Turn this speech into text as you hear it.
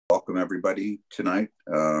Welcome everybody tonight.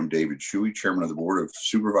 I'm David Shuey, Chairman of the Board of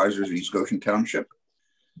Supervisors of East Goshen Township.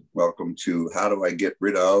 Welcome to How Do I Get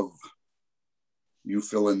Rid of, you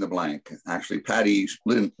fill in the blank. Actually, Patti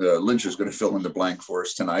Lynch is going to fill in the blank for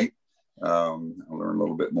us tonight. I'll learn a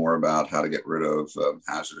little bit more about how to get rid of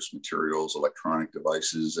hazardous materials, electronic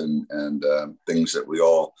devices, and things that we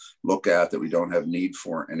all look at that we don't have need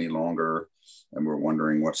for any longer. And we're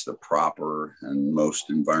wondering what's the proper and most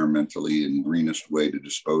environmentally and greenest way to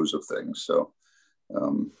dispose of things. So I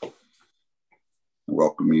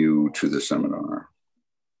welcome you to the seminar.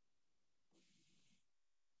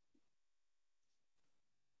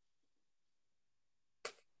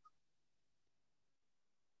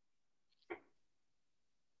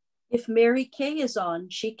 If Mary Kay is on,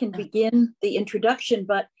 she can begin the introduction,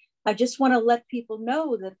 but I just want to let people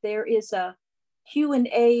know that there is a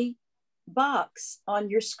Q&A box on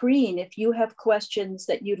your screen if you have questions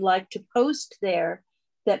that you'd like to post there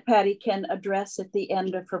that Patti can address at the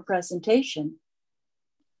end of her presentation.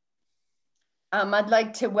 I'd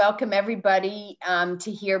like to welcome everybody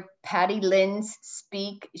to hear Patti Lynn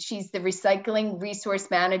speak. She's the Recycling Resource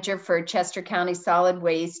Manager for Chester County Solid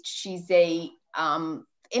Waste. She's a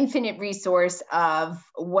infinite resource of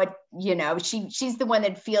what, you know, she's the one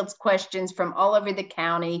that fields questions from all over the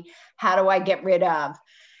county. How do I get rid of?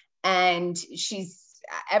 And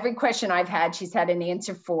every question I've had, she's had an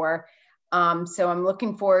answer for. So I'm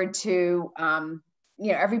looking forward to,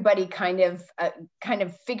 you know, everybody kind of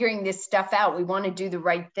figuring this stuff out. We want to do the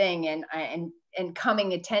right thing, and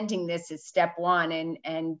attending this is step one,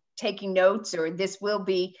 and taking notes, or this will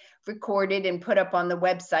be recorded and put up on the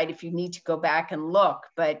website if you need to go back and look.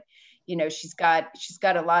 But you know, she's got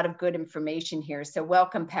a lot of good information here. So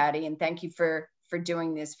welcome, Patti, and thank you for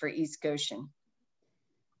doing this for East Goshen.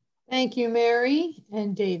 Thank you, Mary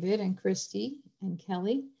and David and Christy and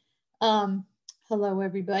Kelly. Hello,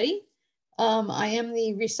 everybody. I am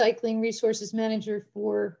the Recycling Resources Manager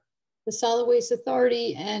for the Solid Waste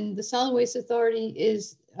Authority, and the Solid Waste Authority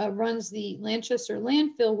runs the Lanchester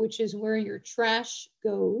landfill, which is where your trash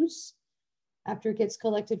goes after it gets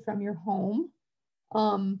collected from your home.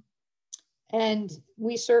 And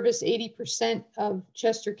we service 80% of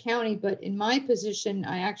Chester County, but in my position,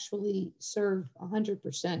 I actually serve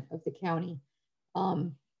 100% of the county.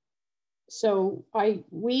 So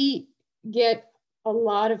we get a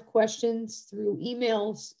lot of questions through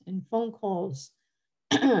emails and phone calls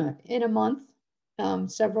in a month,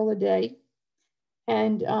 several a day.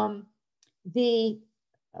 And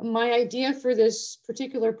my idea for this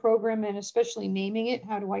particular program, and especially naming it,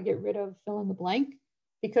 how do I get rid of fill in the blank?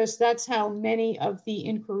 Because that's how many of the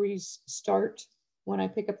inquiries start when I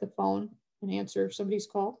pick up the phone and answer somebody's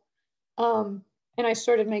call. And I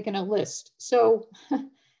started making a list. So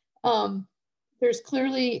there's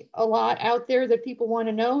clearly a lot out there that people want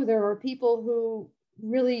to know. There are people who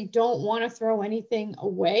really don't want to throw anything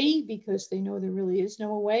away because they know there really is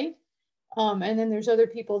no away. And then there's other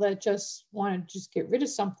people that just want to just get rid of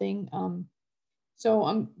something. So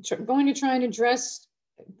I'm going to try and address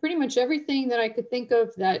pretty much everything that I could think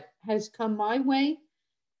of that has come my way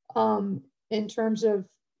in terms of,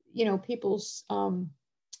 you know, people's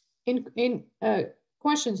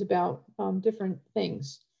questions about different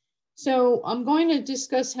things. So I'm going to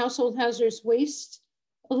discuss household hazardous waste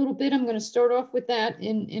a little bit. I'm going to start off with that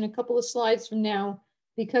in a couple of slides from now,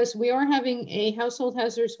 because we are having a household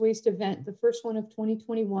hazardous waste event, the first one of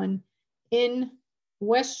 2021 in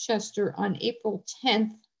Westchester on April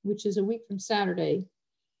 10th, which is a week from Saturday.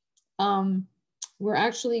 We're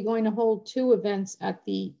actually going to hold 2 events at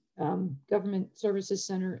the Government Services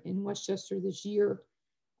Center in Westchester this year.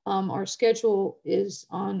 Our schedule is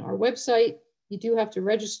on our website. You do have to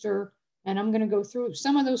register, and I'm going to go through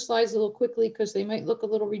some of those slides a little quickly because they might look a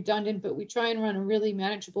little redundant, but we try and run a really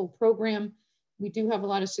manageable program. We do have a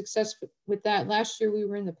lot of success with that. Last year we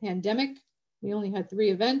were in the pandemic. We only had 3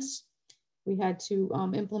 events. We had to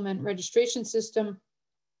implement registration system.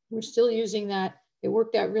 We're still using that. It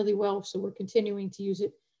worked out really well, so we're continuing to use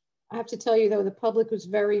it. I have to tell you though, the public was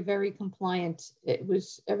very, very compliant.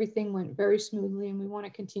 Everything went very smoothly, and we want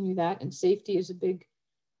to continue that. And safety is a big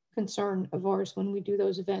concern of ours when we do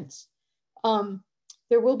those events.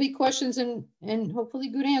 There will be questions and hopefully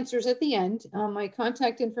good answers at the end. My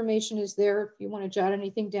contact information is there if you want to jot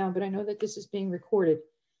anything down, but I know that this is being recorded.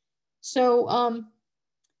 So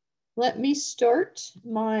let me start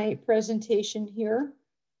my presentation here.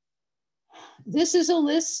 This is a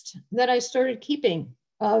list that I started keeping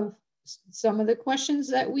of some of the questions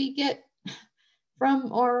that we get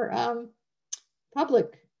from our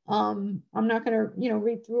public. I'm not going to,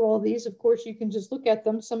 read through all these. Of course, you can just look at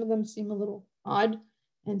them. Some of them seem a little odd,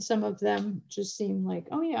 And some of them just seem like,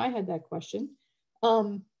 oh yeah, I had that question.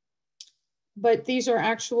 But these are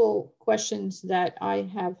actual questions that I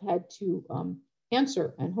have had to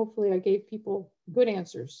answer, and hopefully I gave people good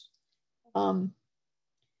answers.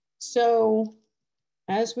 So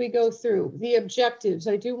as we go through the objectives,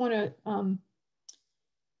 I do want to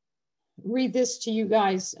read this to you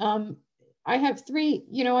guys. I have three,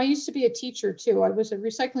 you know, I used to be a teacher too. I was a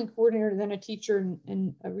recycling coordinator, then a teacher,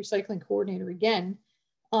 and a recycling coordinator again.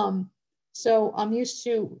 So I'm used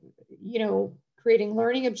to, you know, creating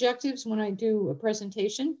learning objectives when I do a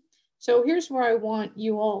presentation. So here's where I want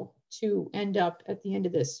you all to end up at the end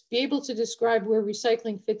of this. Be able to describe where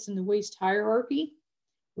recycling fits in the waste hierarchy,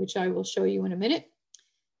 which I will show you in a minute.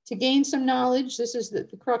 To gain some knowledge, this is the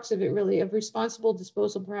crux of it really, of responsible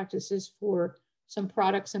disposal practices for some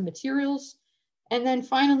products and materials. And then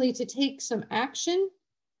finally, to take some action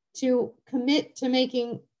to commit to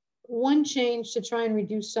making one change to try and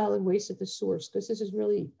reduce solid waste at the source, because this is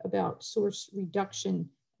really about source reduction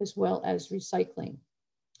as well as recycling.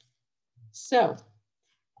 So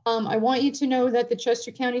I want you to know that the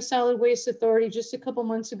Chester County Solid Waste Authority just a couple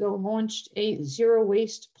months ago launched a zero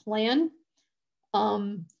waste plan.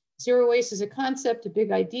 Zero waste is a concept, a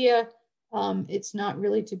big idea. It's not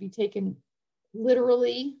really to be taken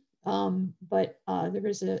literally, but there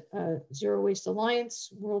is a Zero Waste Alliance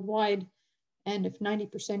worldwide. And if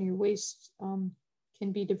 90% of your waste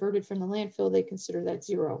can be diverted from the landfill, they consider that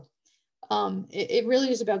zero. It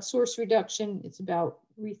really is about source reduction. It's about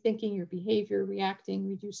rethinking your behavior, reacting,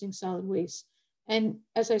 reducing solid waste. And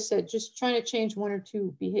as I said, just trying to change one or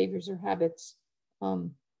two behaviors or habits,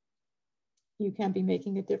 you can be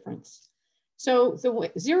making a difference. So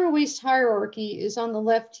the zero waste hierarchy is on the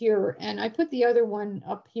left here, and I put the other one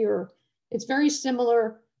up here. It's very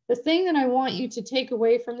similar. The thing that I want you to take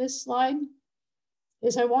away from this slide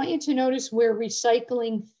is I want you to notice where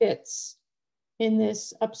recycling fits in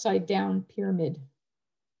this upside down pyramid.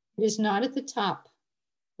 It is not at the top.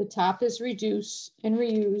 The top is reduce and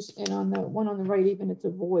reuse, and on the one on the right, even it's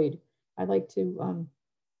avoid. I like to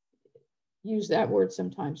use that word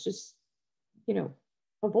sometimes, just, you know,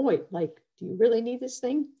 avoid, like, do you really need this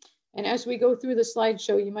thing? And as we go through the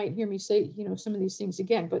slideshow, you might hear me say, you know, some of these things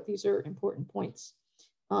again, but these are important points.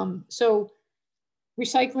 So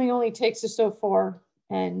recycling only takes us so far,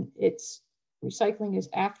 and it's recycling is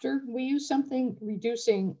after we use something.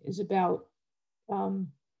 Reducing is about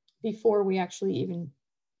before we actually even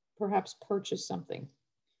perhaps purchase something.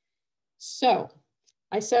 So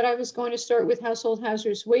I said I was going to start with household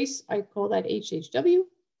hazardous waste. I call that HHW.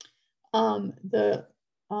 The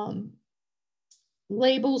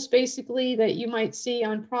labels basically that you might see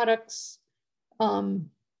on products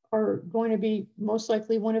are going to be most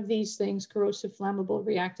likely one of these things: corrosive, flammable,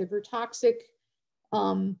 reactive, or toxic.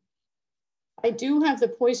 I do have the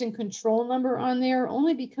poison control number on there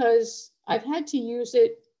only because I've had to use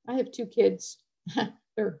it. I have two kids.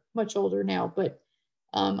 They're much older now, but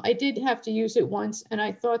I did have to use it once, and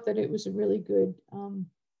I thought that it was a really good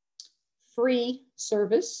free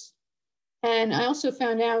service. And I also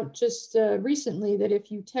found out just recently that if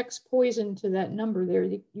you text poison to that number there,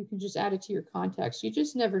 you can just add it to your contacts. You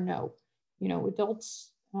just never know. You know,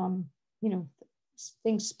 adults, you know,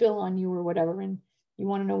 things spill on you or whatever, and you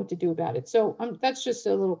want to know what to do about it. So that's just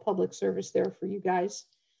a little public service there for you guys.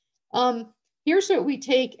 Here's what we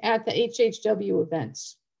take at the HHW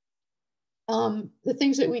events. The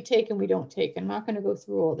things that we take and we don't take. I'm not going to go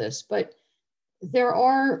through all this, but there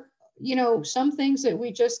are, you know, some things that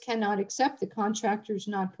we just cannot accept. The contractor's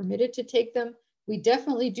not permitted to take them. We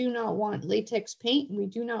definitely do not want latex paint. We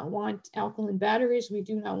do not want alkaline batteries. We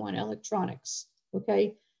do not want electronics,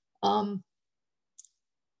 okay?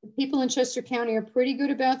 People in Chester County are pretty good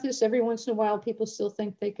about this. Every once in a while, people still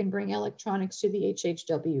think they can bring electronics to the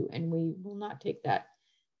HHW, and we will not take that.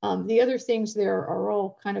 The other things there are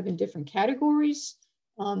all kind of in different categories,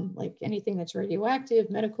 like anything that's radioactive,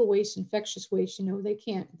 medical waste, infectious waste. You know, they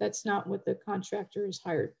can't, that's not what the contractor is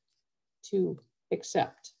hired to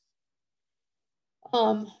accept.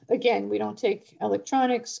 Again, we don't take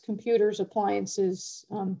electronics, computers, appliances.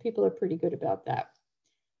 People are pretty good about that.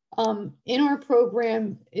 In our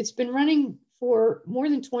program, it's been running for more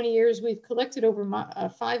than 20 years. We've collected over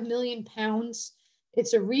 5 million pounds.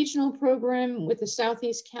 It's a regional program with the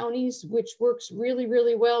Southeast counties, which works really,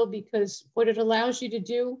 really well, because what it allows you to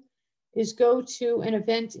do is go to an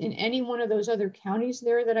event in any one of those other counties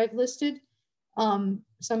there that I've listed. Some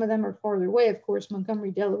of them are farther away, of course,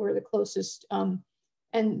 Montgomery, Delaware, the closest.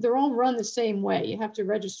 And they're all run the same way. You have to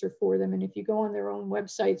register for them. And if you go on their own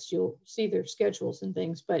websites, you'll see their schedules and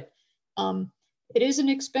things. But it is an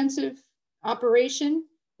expensive operation.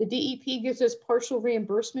 The DEP gives us partial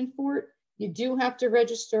reimbursement for it. You do have to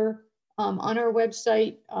register on our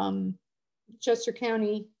website,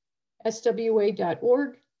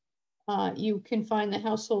 chestercountyswa.org. You can find the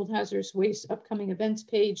Household Hazardous Waste upcoming events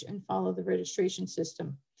page and follow the registration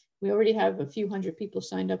system. We already have a few hundred people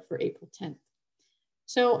signed up for April 10th.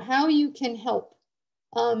 So how you can help.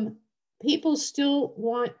 People still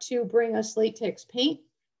want to bring us latex paint.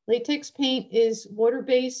 Latex paint is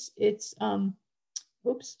water-based. It's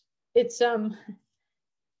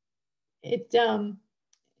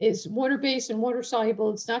is water-based and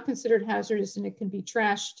water-soluble. It's not considered hazardous, and it can be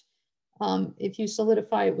trashed if you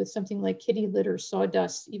solidify it with something like kitty litter,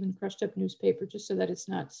 sawdust, even crushed up newspaper, just so that it's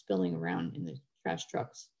not spilling around in the trash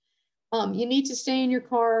trucks. You need to stay in your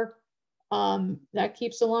car. That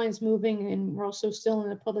keeps the lines moving, and we're also still in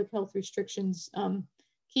the public health restrictions.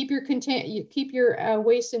 Keep your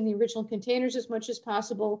waste in the original containers as much as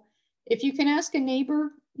possible. If you can ask a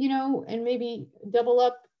neighbor, you know, and maybe double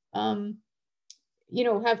up, you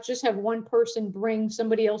know, have one person bring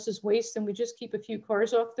somebody else's waste, and we just keep a few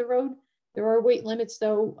cars off the road. There are weight limits,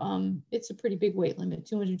 though. It's a pretty big weight limit,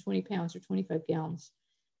 220 pounds or 25 gallons.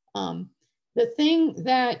 The thing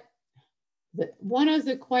that one of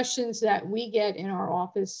the questions that we get in our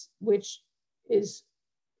office, which is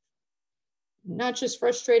not just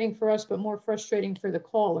frustrating for us, but more frustrating for the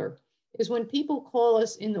caller, is when people call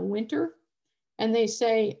us in the winter and they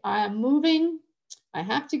say, I'm moving, I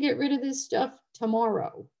have to get rid of this stuff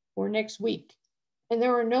tomorrow or next week. And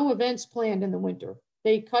there are no events planned in the winter.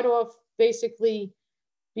 They cut off basically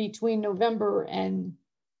between November and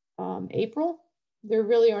April. There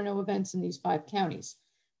really are no events in these 5 counties.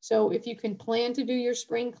 So if you can plan to do your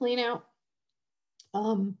spring clean out,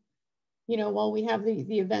 you know, while we have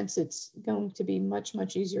the events, it's going to be much,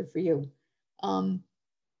 much easier for you.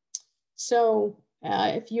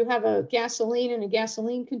 If you have a gasoline in a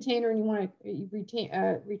gasoline container and you want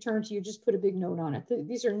to return to you, just put a big note on it.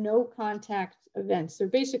 These are no contact events. They're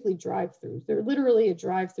basically drive-throughs. They're literally a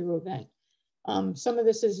drive-through event. Some of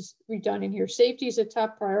this is redone in here. Safety is a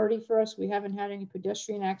top priority for us. We haven't had any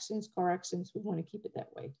pedestrian accidents, car accidents. We want to keep it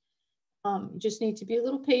that way. You just need to be a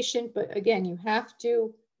little patient, but again, you have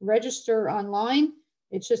to register online.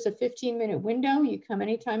 It's just a 15-minute window. You come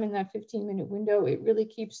anytime in that 15-minute window. It really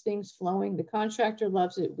keeps things flowing. The contractor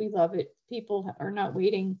loves it. We love it. People are not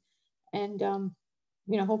waiting. And,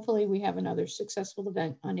 you know, hopefully we have another successful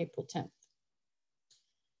event on April 10th.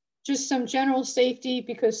 Just some general safety,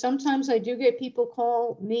 because sometimes I do get people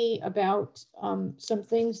call me about some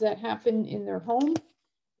things that happen in their home.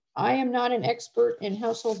 I am not an expert in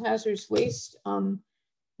household hazardous waste.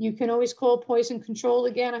 You can always call poison control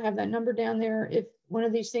again. I have that number down there if one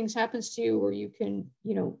of these things happens to you, or you can,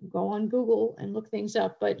 you know, go on Google and look things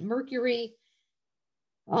up. But mercury,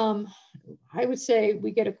 I would say we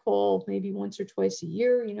get a call maybe once or twice a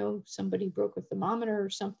year. You know, somebody broke a thermometer or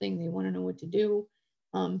something. They want to know what to do.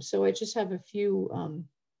 So I just have a few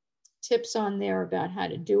tips on there about how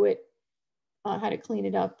to do it, how to clean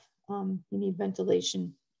it up. You need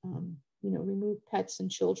ventilation, you know, remove pets and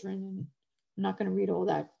children. And I'm not going to read all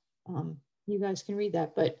that. You guys can read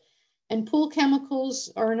that. And pool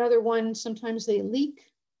chemicals are another one. Sometimes they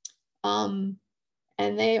leak, and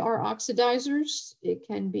they are oxidizers. It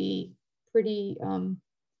can be pretty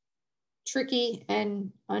tricky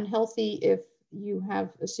and unhealthy if you have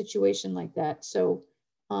a situation like that. So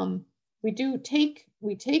we take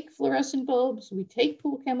fluorescent bulbs, we take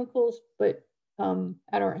pool chemicals, but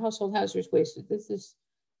at our household hazardous waste, this is,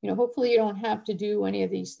 you know, hopefully you don't have to do any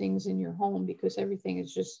of these things in your home because everything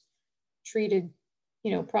is just treated,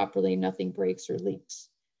 you know, properly, nothing breaks or leaks.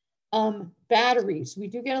 Batteries, we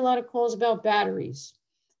do get a lot of calls about batteries.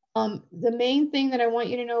 The main thing that I want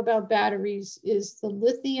you to know about batteries is the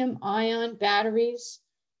lithium ion batteries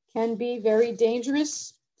can be very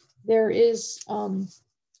dangerous. There is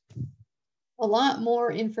a lot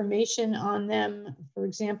more information on them. For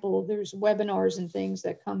example, there's webinars and things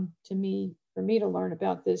that come to me for me to learn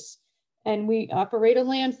about this. And we operate a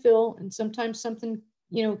landfill, and sometimes something,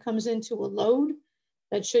 you know, comes into a load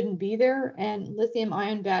that shouldn't be there, and lithium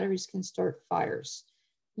ion batteries can start fires.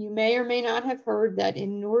 You may or may not have heard that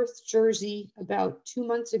in North Jersey, about 2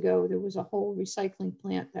 months ago, there was a whole recycling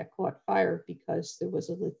plant that caught fire because there was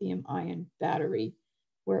a lithium ion battery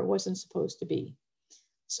where it wasn't supposed to be.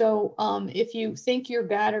 So if you think your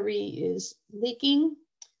battery is leaking,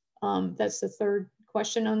 that's the third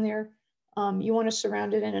question on there. You want to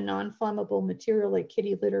surround it in a non-flammable material like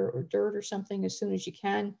kitty litter or dirt or something as soon as you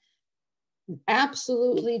can.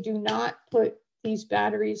 Absolutely do not put these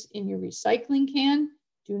batteries in your recycling can.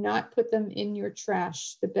 Do not put them in your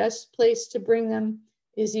trash. The best place to bring them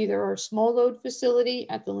is either our small load facility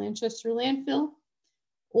at the Lanchester landfill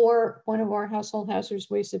or one of our household hazardous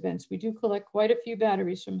waste events. We do collect quite a few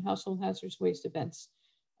batteries from household hazardous waste events.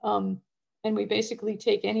 And we basically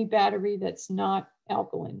take any battery that's not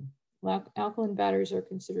alkaline. Alkaline batteries are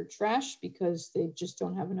considered trash because they just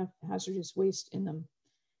don't have enough hazardous waste in them.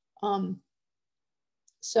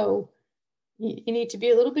 So you need to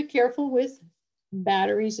be a little bit careful with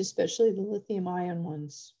batteries, especially the lithium ion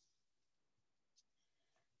ones.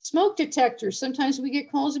 Smoke detectors. Sometimes we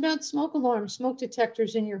get calls about smoke alarms, smoke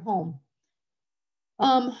detectors in your home.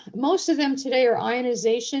 Most of them today are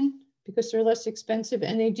ionization because they're less expensive,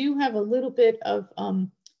 and they do have a little bit of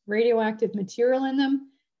radioactive material in them.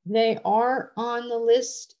 They are on the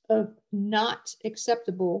list of not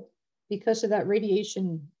acceptable because of that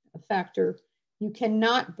radiation factor. You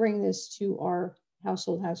cannot bring this to our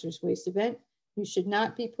household hazardous waste event. You should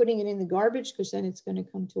not be putting it in the garbage because then it's going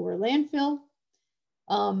to come to our landfill.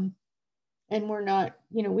 And we're not,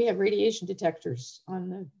 we have radiation detectors on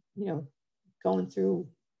the, going through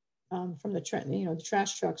from the, the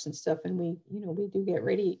trash trucks and stuff. And we do get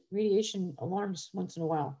radiation alarms once in a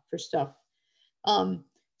while for stuff.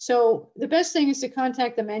 So the best thing is to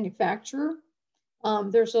contact the manufacturer.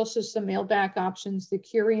 There's also some mail back options. The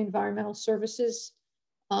Curie Environmental Services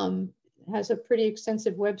has a pretty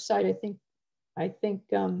extensive website. I think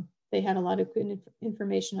they had a lot of good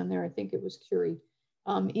information on there. I think it was Curie.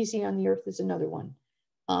 Easy on the Earth is another one.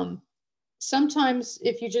 Sometimes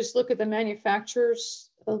if you just look at the manufacturer's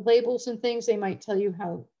labels and things, they might tell you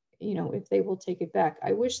how, if they will take it back.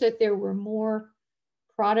 I wish that there were more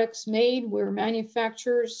products made where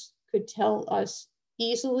manufacturers could tell us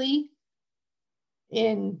easily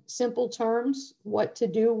in simple terms what to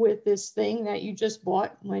do with this thing that you just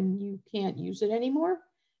bought when you can't use it anymore.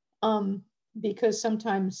 Because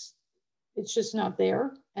sometimes it's just not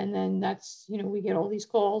there. And then that's, we get all these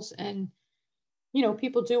calls and,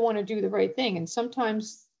 people do want to do the right thing. And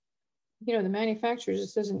sometimes, the manufacturer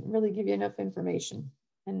just doesn't really give you enough information.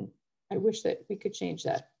 And I wish that we could change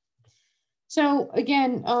that. So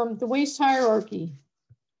again, the waste hierarchy,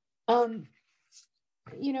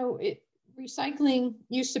 recycling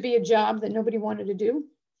used to be a job that nobody wanted to do.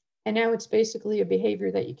 And now it's basically a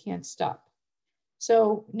behavior that you can't stop.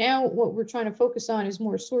 So now what we're trying to focus on is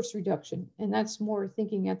more source reduction. And that's more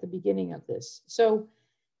thinking at the beginning of this. So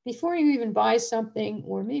before you even buy something,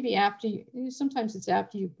 or maybe after sometimes it's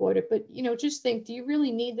after you've bought it, but just think, do you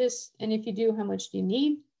really need this? And if you do, how much do you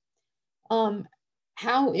need?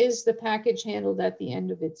 How is the package handled at the end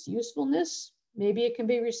of its usefulness? Maybe it can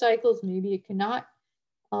be recycled, maybe it cannot.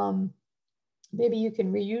 Maybe you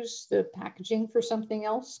can reuse the packaging for something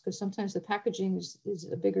else, because sometimes the packaging is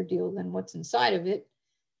a bigger deal than what's inside of it.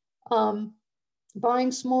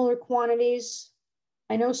 Buying smaller quantities.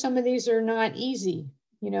 I know some of these are not easy.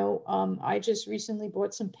 I just recently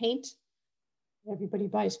bought some paint. Everybody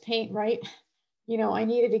buys paint, right? I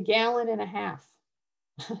needed 1.5 gallons.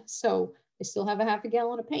 So I still have a 1/2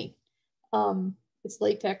 gallon of paint. It's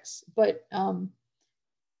latex, but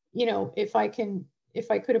if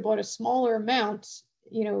I could have bought a smaller amount,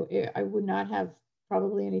 I would not have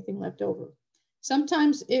probably anything left over.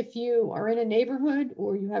 Sometimes if you are in a neighborhood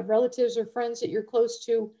or you have relatives or friends that you're close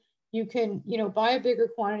to, you can, buy a bigger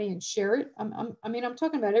quantity and share it. I'm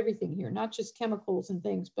talking about everything here, not just chemicals and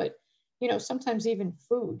things, but, sometimes even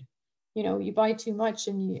food. You buy too much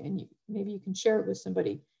and maybe you can share it with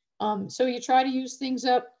somebody. So you try to use things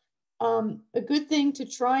up. A good thing to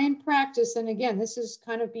try and practice, and again, this is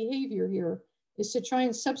kind of behavior here, is to try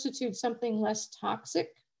and substitute something less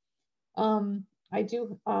toxic. I'll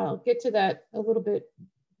get to that a little bit,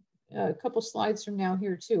 a couple slides from now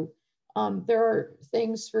here too. There are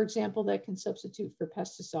things, for example, that can substitute for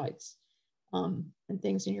pesticides and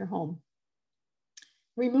things in your home.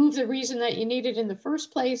 Remove the reason that you need it in the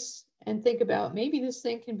first place and think about maybe this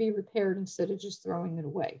thing can be repaired instead of just throwing it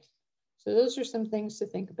away. So those are some things to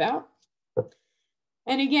think about.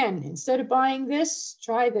 And again, instead of buying this,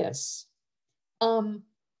 try this. I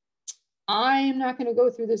am not going to go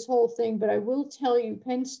through this whole thing, but I will tell you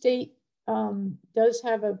Penn State does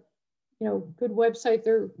have a good website.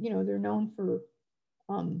 They're known for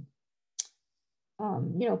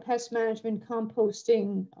pest management,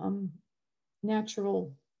 composting,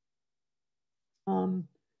 natural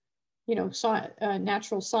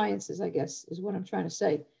natural sciences, I guess is what I'm trying to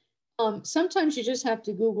say. Sometimes you just have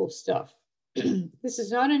to Google stuff. This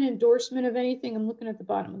is not an endorsement of anything. I'm looking at the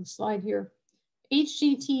bottom of the slide here.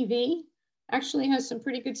 HGTV actually has some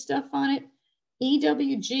pretty good stuff on it.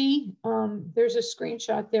 EWG, there's a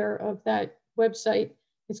screenshot there of that website.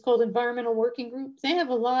 It's called Environmental Working Group. They have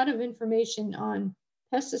a lot of information on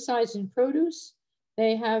pesticides in produce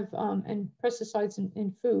They have, and pesticides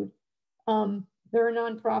in food. They're a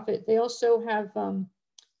nonprofit. They also have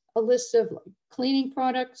a list of cleaning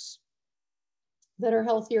products that are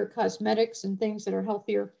healthier, cosmetics and things that are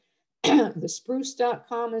healthier. The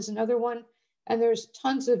spruce.com is another one. And there's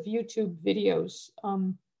tons of YouTube videos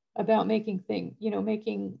about making things,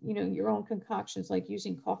 making, your own concoctions, like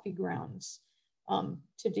using coffee grounds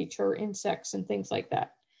to deter insects and things like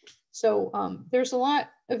that. So there's a lot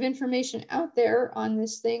of information out there on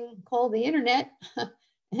this thing called the internet.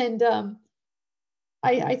 And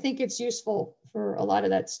I think it's useful for a lot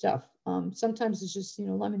of that stuff. Sometimes it's just,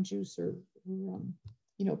 lemon juice or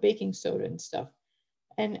baking soda and stuff.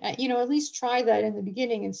 And, at least try that in the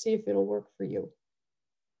beginning and see if it'll work for you.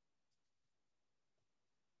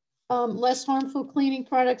 Less harmful cleaning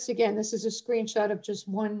products. Again, this is a screenshot of just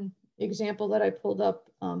one example that I pulled up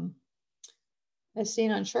as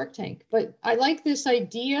seen on Shark Tank. But I like this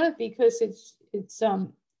idea because it's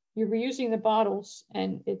you're reusing the bottles,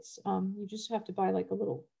 and it's you just have to buy like a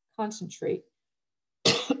little concentrate.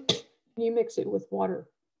 You mix it with water,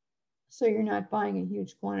 so you're not buying a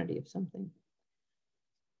huge quantity of something.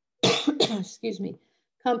 Excuse me.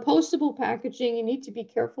 Compostable packaging you need to be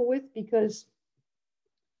careful with, because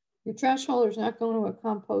your trash hauler is not going to a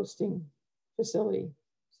composting facility.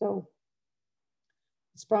 So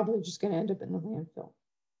it's probably just going to end up in the landfill.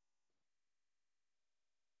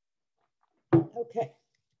 Okay.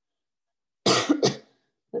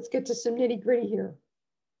 Let's get to some nitty gritty here.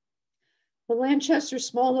 The Lanchester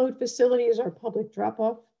small load facility is our public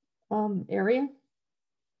drop-off area.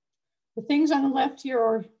 The things on the left here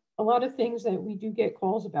are a lot of things that we do get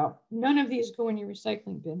calls about. None of these go in your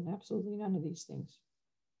recycling bin, absolutely none of these things.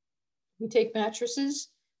 We take mattresses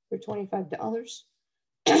for $25.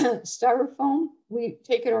 Styrofoam, we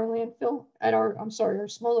take at our landfill, at our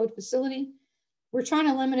small load facility. We're trying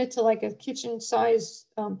to limit it to like a kitchen size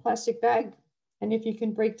plastic bag. And if you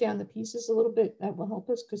can break down the pieces a little bit, that will help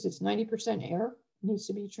us, because it's 90% air. It needs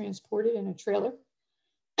to be transported in a trailer.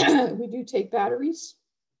 We do take batteries.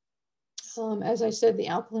 As I said, the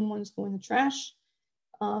alkaline ones go in the trash.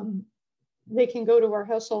 They can go to our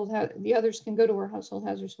the others can go to our Household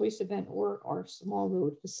Hazardous Waste Event or our small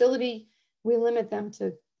load facility. We limit them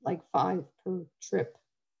to like 5 per trip,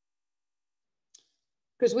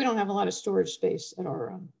 because we don't have a lot of storage space at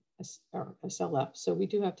our SLF. So we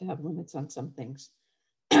do have to have limits on some things.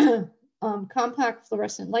 Compact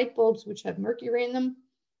fluorescent light bulbs, which have mercury in them.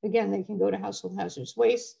 Again, they can go to Household Hazardous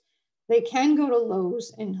Waste. They can go to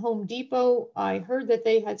Lowe's and Home Depot. I heard that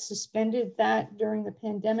they had suspended that during the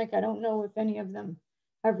pandemic. I don't know if any of them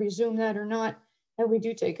have resumed that or not. And we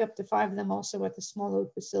do take up to 5 of them also at the small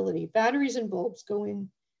load facility. Batteries and bulbs go in.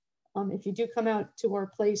 If you do come out to our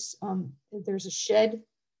place, there's a shed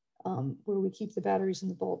where we keep the batteries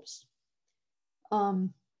and the bulbs.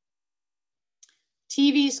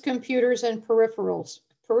 TVs, computers, and peripherals.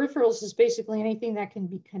 Peripherals is basically anything that can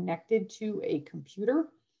be connected to a computer.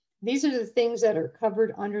 These are the things that are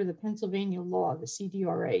covered under the Pennsylvania law, the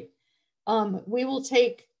CDRA. We will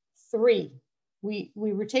take 3. We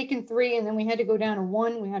were taking 3, and then we had to go down to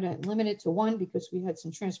 1. We had to limit it to 1 because we had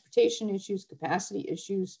some transportation issues, capacity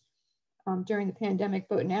issues during the pandemic,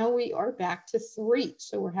 but now we are back to 3.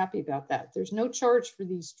 So we're happy about that. There's no charge for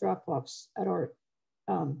these drop-offs at our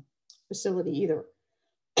facility either.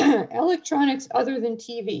 Electronics other than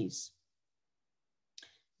TVs.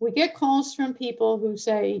 We get calls from people who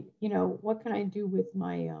say, what can I do with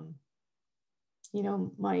my,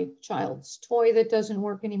 my child's toy that doesn't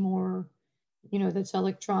work anymore, that's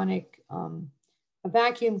electronic, a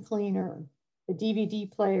vacuum cleaner, a DVD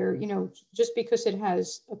player, just because it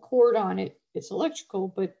has a cord on it, it's electrical,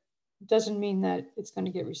 but it doesn't mean that it's going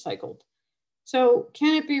to get recycled. So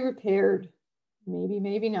can it be repaired? Maybe,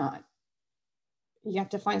 maybe not. You have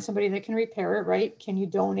to find somebody that can repair it, right? Can you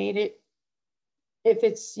donate it? If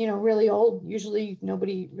it's, really old, usually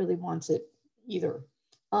nobody really wants it either.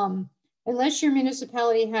 Unless your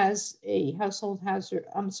municipality has a household hazard,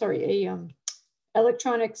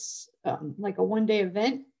 electronics, like a one-day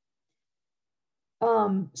event.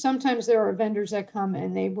 Sometimes there are vendors that come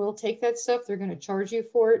and they will take that stuff. They're going to charge you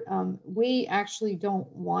for it. We actually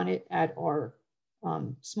don't want it at our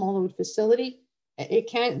small load facility.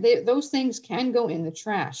 Those things can go in the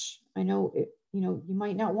trash. I know, you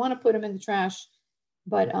might not want to put them in the trash,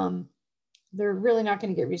 but they're really not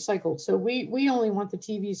going to get recycled. So we only want the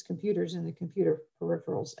TVs, computers, and the computer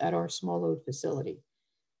peripherals at our small load facility.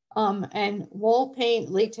 And wall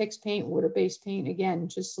paint, latex paint, water-based paint, again,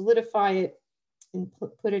 just solidify it and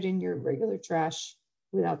put it in your regular trash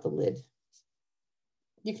without the lid.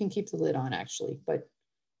 You can keep the lid on actually, but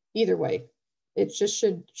either way, it just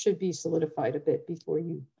should be solidified a bit before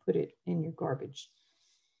you put it in your garbage.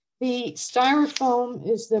 The styrofoam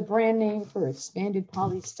is the brand name for expanded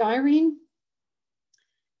polystyrene.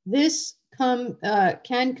 This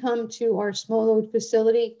can come to our small load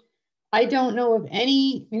facility. I don't know of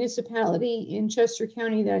any municipality in Chester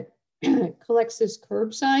County that collects this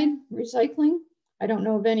curbside recycling. I don't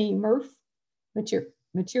know of any MRF,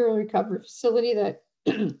 material recovery facility, that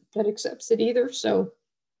that accepts it either. So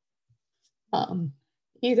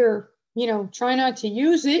either, you know, try not to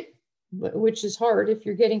use it, which is hard if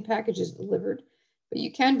you're getting packages delivered, but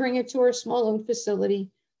you can bring it to our small load facility.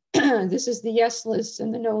 This is the yes list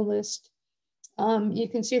and the no list. You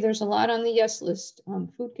can see there's a lot on the yes list.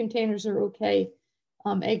 Food containers are okay.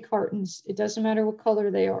 Egg cartons, it doesn't matter what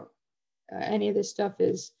color they are. Any of this stuff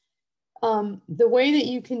is. The way that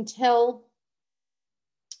you can tell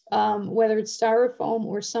whether it's styrofoam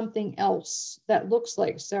or something else that looks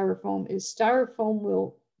like styrofoam is styrofoam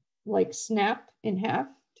will like snap in half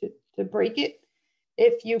to break it.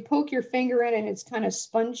 If you poke your finger in and it's kind of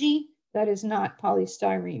spongy, that is not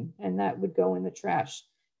polystyrene, and that would go in the trash.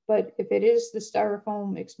 But if it is the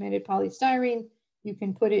styrofoam expanded polystyrene, you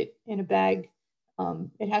can put it in a bag.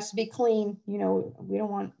 It has to be clean. You know, we don't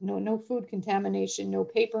want no food contamination, no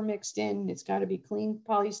paper mixed in. It's got to be clean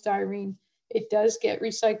polystyrene. It does get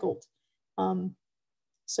recycled. But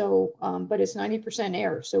it's 90%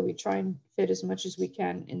 air. So we try and fit as much as we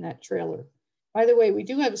can in that trailer. By the way, we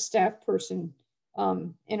do have a staff person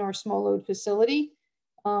in our small load facility.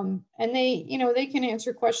 And they, you know, they can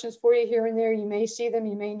answer questions for you here and there. You may see them,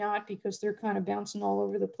 you may not, because they're kind of bouncing all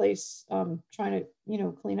over the place, trying to, you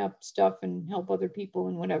know, clean up stuff and help other people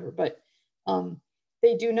and whatever. But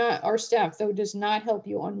they do not, our staff though, does not help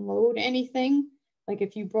you unload anything. Like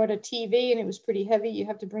if you brought a TV and it was pretty heavy, you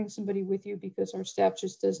have to bring somebody with you, because our staff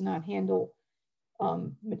just does not handle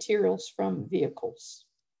materials from vehicles.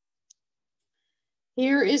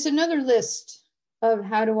 Here is another list of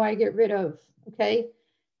how do I get rid of, okay?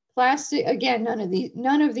 Plastic, again,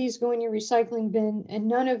 none of these go in your recycling bin, and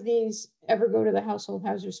none of these ever go to the household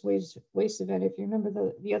hazardous waste event. If you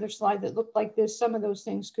remember the other slide that looked like this, some of those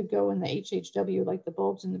things could go in the HHW, like the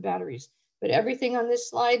bulbs and the batteries. But everything on this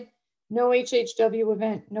slide, no HHW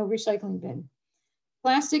event, no recycling bin.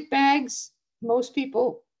 Plastic bags, most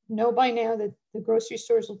people know by now that the grocery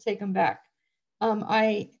stores will take them back.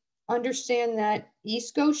 I understand that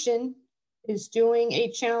East Goshen is doing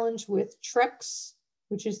a challenge with Trex,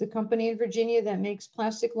 which is the company in Virginia that makes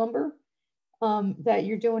plastic lumber, that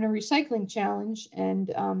you're doing a recycling challenge.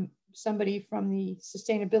 And somebody from the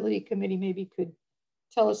sustainability committee maybe could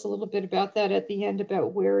tell us a little bit about that at the end,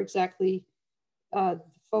 about where exactly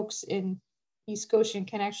folks in East Goshen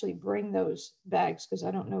can actually bring those bags, because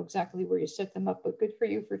I don't know exactly where you set them up, but good for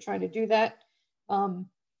you for trying to do that.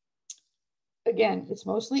 Again, it's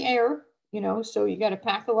mostly air, you know, so you got to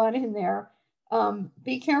pack a lot in there.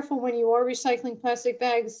 Be careful when you are recycling plastic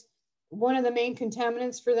bags. One of the main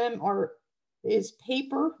contaminants for them is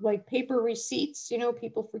paper, like paper receipts. You know,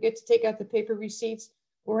 people forget to take out the paper receipts,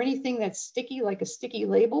 or anything that's sticky, like a sticky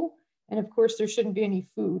label. And of course, there shouldn't be any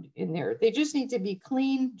food in there. They just need to be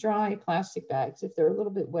clean, dry plastic bags. If they're a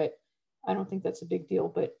little bit wet, I don't think that's a big deal,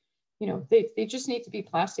 but you know, they just need to be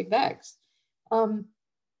plastic bags.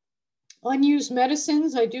 Unused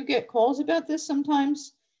medicines, I do get calls about this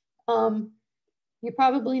sometimes. You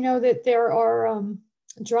probably know that there are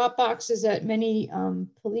drop boxes at many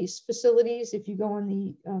police facilities. If you go on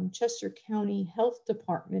the Chester County Health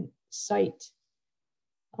Department site,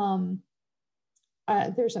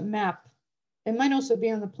 there's a map. It might also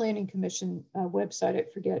be on the Planning Commission website, I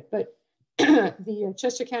forget, but the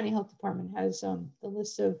Chester County Health Department has the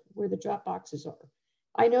list of where the drop boxes are.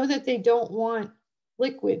 I know that they don't want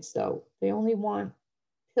liquids though. They only want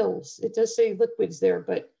pills. It does say liquids there,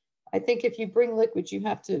 but I think if you bring liquids, you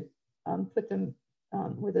have to put them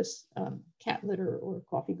with a cat litter or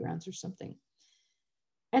coffee grounds or something.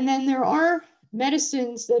 And then there are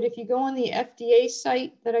medicines that if you go on the FDA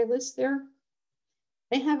site that I list there,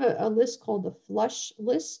 they have a list called the flush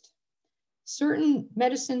list. Certain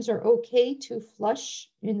medicines are okay to flush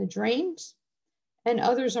in the drains and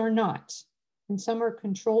others are not. And some are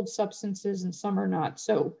controlled substances and some are not.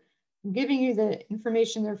 So I'm giving you the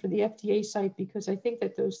information there for the FDA site because I think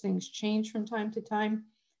that those things change from time to time.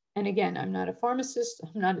 And again, I'm not a pharmacist,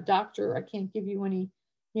 I'm not a doctor. I can't give you any,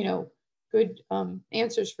 you know, good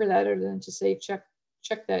answers for that other than to say, check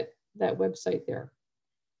that website there.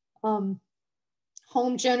 Home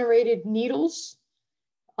generated needles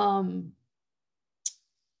also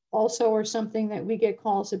are something that we get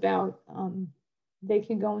calls about. They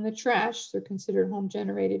can go in the trash. They're considered home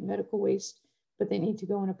generated medical waste, but they need to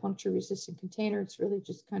go in a puncture resistant container. It's really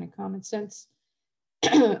just kind of common sense.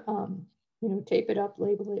 You know, tape it up,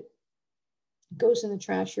 label it, goes in the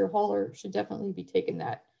trash. Your hauler should definitely be taking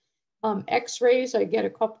that. X-rays, I get a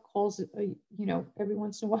couple calls, you know, every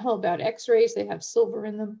once in a while about X-rays. They have silver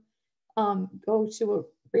in them. Go to a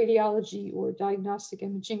radiology or diagnostic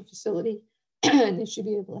imaging facility, and they should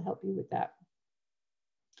be able to help you with that.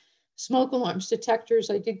 Smoke alarms, detectors,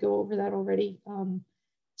 I did go over that already.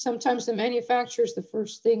 Sometimes the manufacturer's the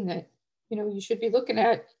first thing that, you know, you should be looking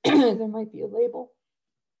at. There might be a label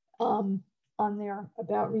on there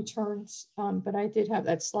about returns, but I did have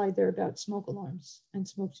that slide there about smoke alarms and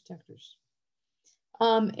smoke detectors.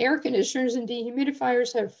 Air conditioners and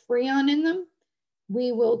dehumidifiers have Freon in them.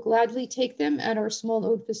 We will gladly take them at our small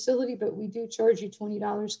load facility, but we do charge you $20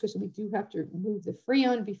 because we do have to remove the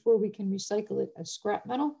Freon before we can recycle it as scrap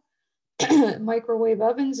metal. Microwave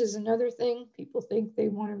ovens is another thing people think they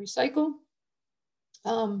want to recycle.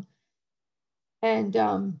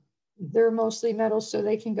 They're mostly metal, so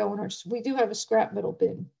they can go in our, we do have a scrap metal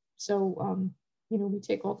bin. So, you know, we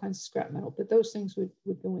take all kinds of scrap metal, but those things would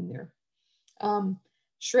go in there.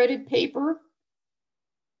 Shredded paper,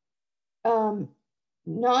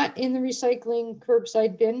 not in the recycling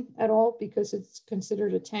curbside bin at all, because it's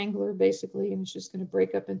considered a tangler basically, and it's just going to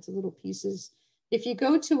break up into little pieces. If you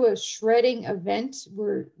go to a shredding event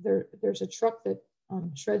where there's a truck that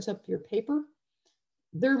shreds up your paper,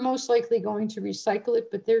 they're most likely going to recycle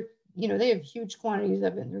it, but they're, you know, they have huge quantities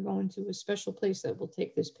of it, and they're going to a special place that will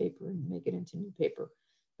take this paper and make it into new paper.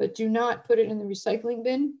 But do not put it in the recycling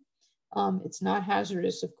bin. It's not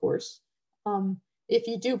hazardous, of course. If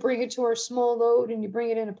you do bring it to our small load and you bring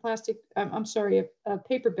it in a plastic, a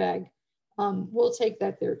paper bag, we'll take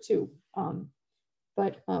that there too.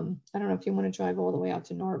 But I don't know if you want to drive all the way out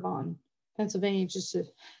to Narbonne, Pennsylvania, just to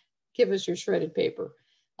give us your shredded paper.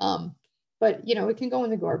 But, you know, it can go in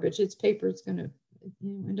the garbage. It's paper. It's going to,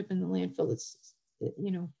 you know, end up in the landfill.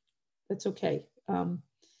 You know, that's okay.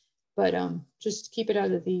 But just keep it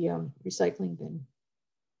out of the recycling bin.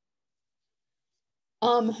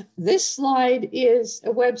 This slide is a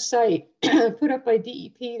website put up by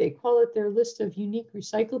DEP. They call it their list of unique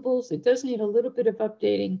recyclables. It does need a little bit of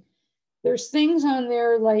updating. There's things on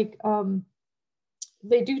there like,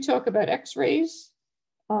 they do talk about X-rays,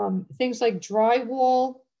 things like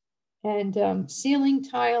drywall and ceiling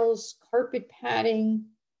tiles, carpet padding,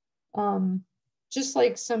 just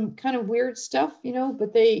like some kind of weird stuff, you know,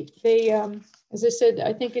 but they as I said,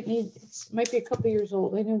 I think it might be a couple years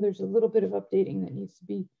old. I know there's a little bit of updating that needs to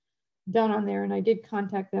be done on there. And I did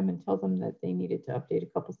contact them and tell them that they needed to update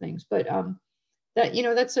a couple things, but that, you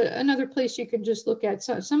know, that's another place you can just look at.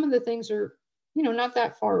 So some of the things are, you know, not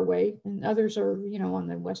that far away, and others are, you know, on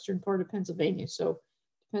the western part of Pennsylvania. So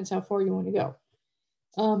depends how far you want to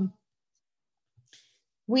go.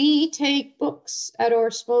 We take books at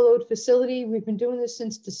our small load facility. We've been doing this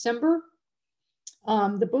since December.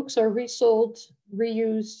 The books are resold,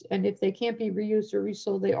 reused, and if they can't be reused or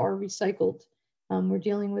resold, they are recycled. We're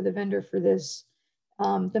dealing with a vendor for this.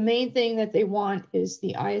 The main thing that they want is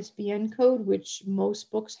the ISBN code, which most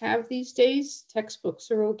books have these days. Textbooks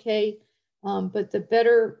are okay, but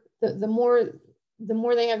the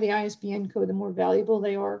more they have the ISBN code, the more valuable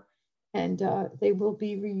they are, and they will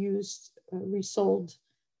be reused, resold.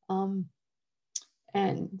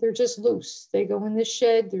 And they're just loose. They go in this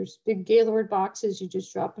shed. There's big Gaylord boxes. You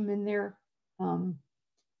just drop them in there, and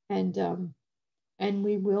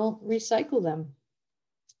we will recycle them.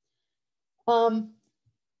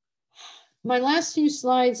 My last few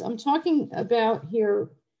slides, I'm talking about here,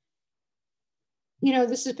 you know,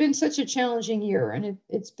 this has been such a challenging year, and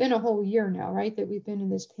it's been a whole year now, right, that we've been in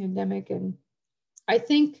this pandemic. And I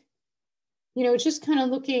think, you know, just kind of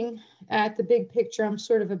looking at the big picture, I'm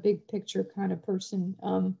sort of a big picture kind of person.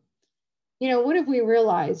 You know, what have we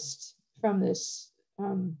realized from this,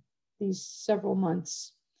 these several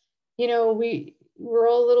months? You know, we're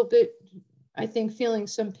all a little bit, I think, feeling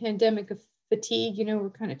some pandemic fatigue. You know, we're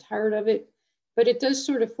kind of tired of it, but it does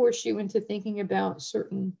sort of force you into thinking about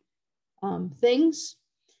certain things.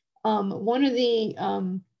 One of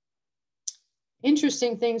the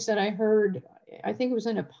interesting things that I heard, I think it was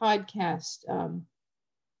in a podcast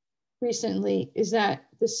recently, is that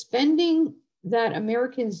the spending that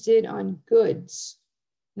Americans did on goods,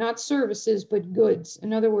 not services, but goods,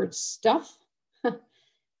 in other words, stuff,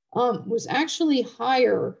 was actually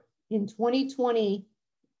higher in 2020,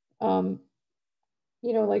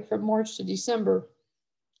 you know, like from March to December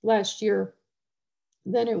last year,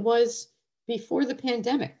 than it was before the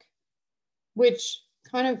pandemic, which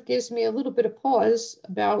kind of gives me a little bit of pause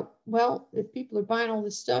about, well, if people are buying all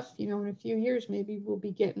this stuff, you know, in a few years, maybe we'll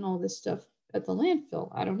be getting all this stuff at the landfill.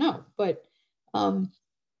 I don't know, but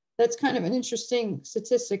that's kind of an interesting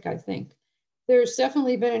statistic, I think. There's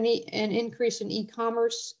definitely been an increase in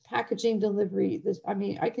e-commerce packaging delivery. I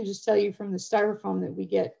mean, I can just tell you from the styrofoam that we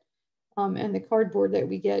get and the cardboard that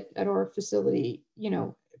we get at our facility, you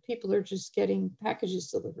know, people are just getting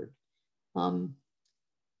packages delivered.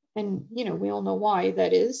 And, you know, we all know why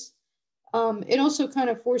that is. It also kind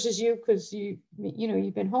of forces you, because you know,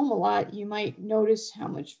 you've been home a lot, you might notice how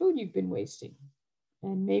much food you've been wasting.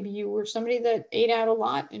 And maybe you were somebody that ate out a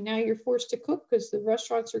lot and now you're forced to cook because the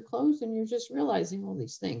restaurants are closed and you're just realizing all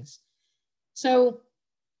these things. So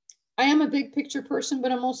I am a big picture person,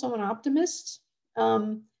 but I'm also an optimist.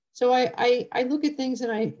 So I look at things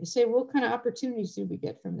and I say, what kind of opportunities do we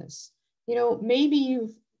get from this? You know, maybe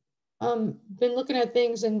you've been looking at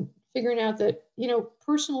things and figuring out that, you know,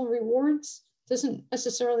 personal rewards doesn't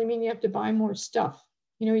necessarily mean you have to buy more stuff.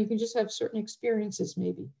 You know, you can just have certain experiences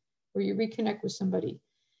maybe, or you reconnect with somebody.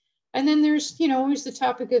 And then there's, you know, always the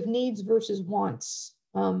topic of needs versus wants.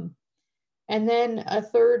 And then a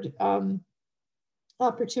third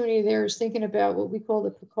opportunity there is thinking about what we call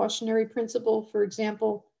the precautionary principle. For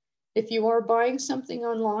example, if you are buying something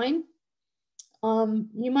online,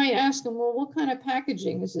 you might ask them, well, what kind of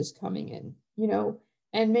packaging is this coming in? You know,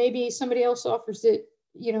 and maybe somebody else offers it,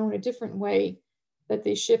 you know, in a different way that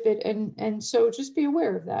they ship it. And so just be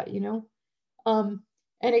aware of that, you know.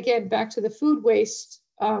 And again, back to the food waste,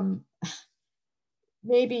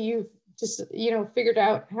 maybe you've just, you know, figured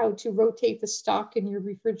out how to rotate the stock in your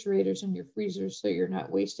refrigerators and your freezers so you're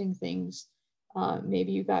not wasting things.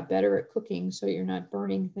 Maybe you got better at cooking so you're not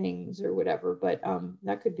burning things or whatever, but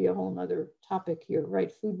that could be a whole nother topic here,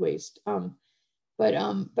 right? Food waste. But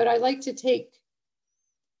I like to take,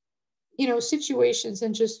 you know, situations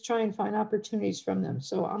and just try and find opportunities from them.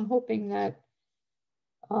 So I'm hoping that,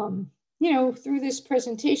 you know, through this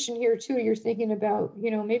presentation here too, you're thinking about,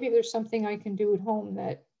 you know, maybe there's something I can do at home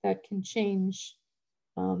that can change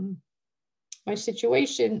my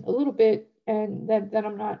situation a little bit, and that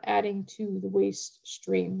I'm not adding to the waste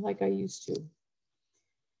stream like I used to.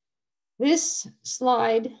 This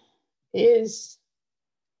slide is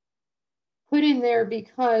put in there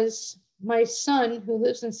because my son, who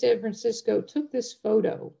lives in San Francisco, took this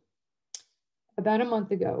photo about a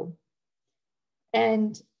month ago.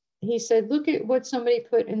 And he said, look at what somebody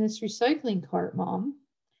put in this recycling cart, Mom.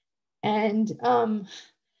 And,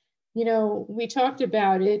 you know, we talked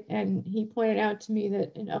about it, and he pointed out to me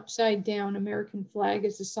that an upside down American flag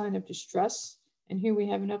is a sign of distress. And here we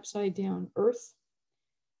have an upside down earth.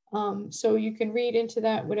 So you can read into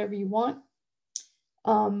that whatever you want.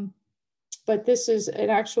 But this is an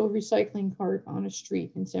actual recycling cart on a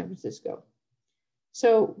street in San Francisco.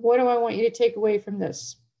 So what do I want you to take away from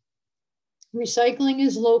this? Recycling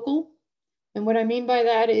is local. And what I mean by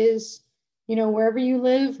that is, you know, wherever you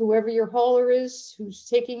live, whoever your hauler is, who's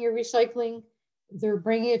taking your recycling, they're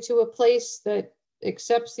bringing it to a place that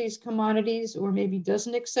accepts these commodities, or maybe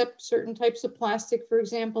doesn't accept certain types of plastic, for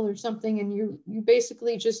example, or something. And you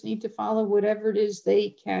basically just need to follow whatever it is they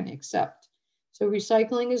can accept. So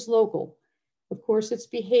recycling is local. Of course, it's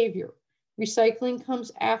behavior. Recycling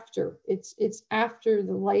comes after. It's after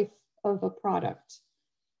the life of a product.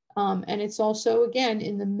 And it's also, again,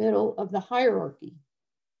 in the middle of the hierarchy.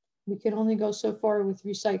 We can only go so far with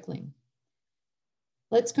recycling.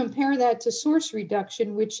 Let's compare that to source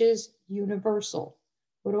reduction, which is universal.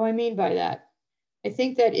 What do I mean by that? I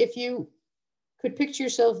think that if you could picture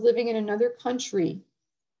yourself living in another country,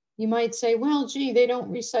 you might say, well, gee, they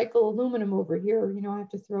don't recycle aluminum over here. You know, I have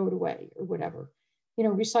to throw it away or whatever. You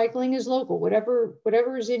know, recycling is local.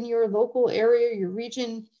 Whatever is in your local area, your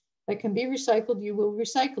region that can be recycled, you will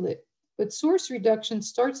recycle it. But source reduction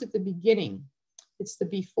starts at the beginning. It's the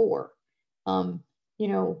before. You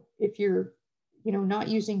know, if you're, you know, not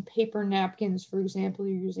using paper napkins, for example,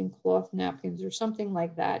 you're using cloth napkins or something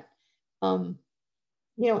like that. You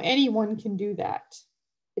know, anyone can do that.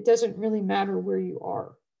 It doesn't really matter where you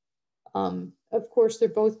are. Of course, they're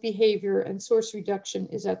both behavior, and source reduction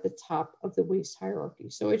is at the top of the waste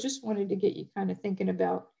hierarchy. So I just wanted to get you kind of thinking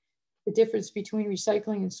about the difference between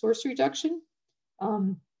recycling and source reduction.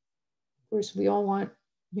 Of course, we all want,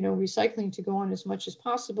 you know, recycling to go on as much as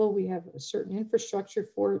possible. We have a certain infrastructure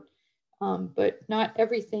for it, but not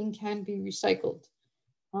everything can be recycled.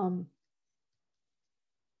 And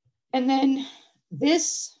then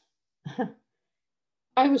this,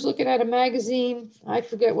 I was looking at a magazine. I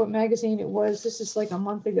forget what magazine it was. This is like a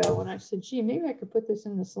month ago. And I said, gee, maybe I could put this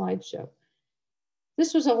in the slideshow.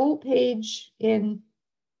 This was a whole page in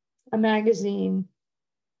a magazine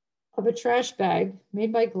of a trash bag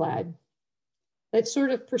made by Glad that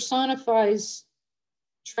sort of personifies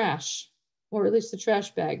trash. or at least the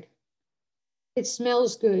trash bag. It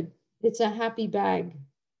smells good. It's a happy bag.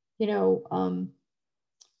 You know,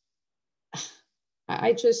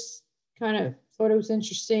 I just kind of thought it was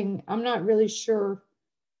interesting. I'm not really sure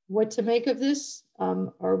what to make of this.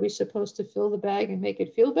 Are we supposed to fill the bag and make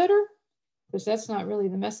it feel better? Because that's not really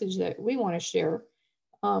the message that we want to share.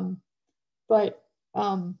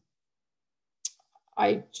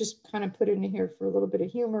 I just kind of put it in here for a little bit of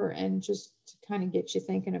humor and just to kind of get you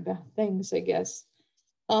thinking about things, I guess.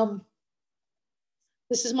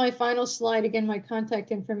 This is my final slide. Again, my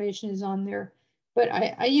contact information is on there. But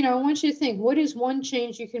I want you to think, what is one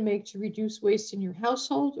change you can make to reduce waste in your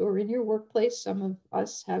household or in your workplace? Some of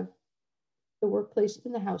us have the workplace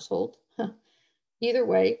in the household, either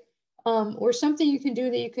way. Or something you can do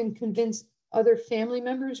that you can convince other family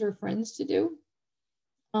members or friends to do.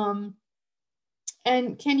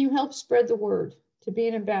 And can you help spread the word to be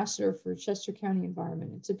an ambassador for Chester County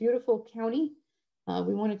Environment? It's a beautiful county.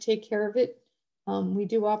 We want to take care of it. We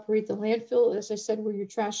do operate the landfill, as I said, where your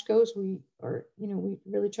trash goes. We are, we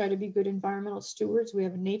really try to be good environmental stewards. We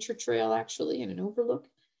have a nature trail actually and an overlook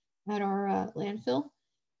at our landfill.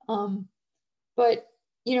 But,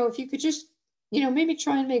 if you could just, maybe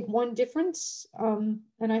try and make one difference. And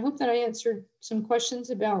I hope that I answered some questions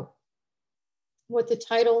about what the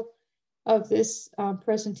title of this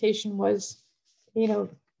presentation was.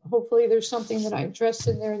 Hopefully there's something that I addressed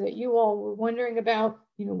in there that you all were wondering about.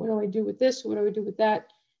 What do I do with this? What do I do with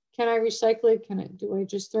that? Can I recycle it? Do I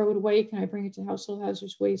just throw it away? Can I bring it to household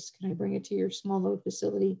hazardous waste? Can I bring it to your small load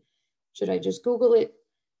facility? Should I just Google it,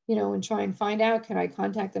 and try and find out? Can I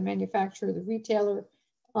contact the manufacturer, the retailer?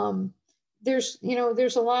 There's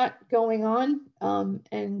a lot going on.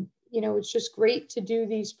 And it's just great to do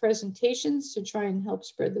these presentations to try and help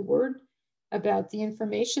spread the word about the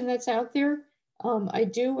information that's out there. I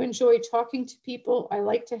do enjoy talking to people. I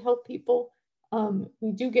like to help people.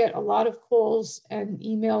 We do get a lot of calls and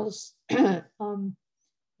emails, throughout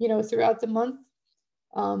the month.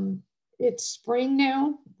 It's spring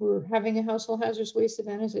now. We're having a household hazardous waste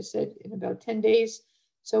event, as I said, in about 10 days.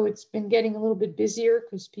 So it's been getting a little bit busier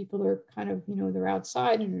because people are kind of, they're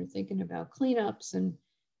outside and are thinking about cleanups and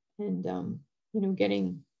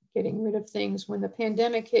getting rid of things. When the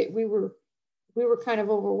pandemic hit, we were kind of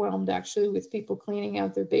overwhelmed actually with people cleaning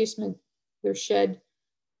out their basement, their shed,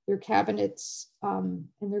 their cabinets, and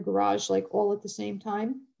their garage, like all at the same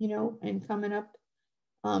time, and coming up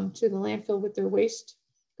to the landfill with their waste,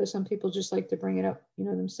 because some people just like to bring it up,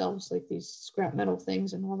 themselves, like these scrap metal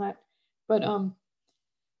things and all that. But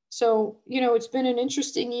so, it's been an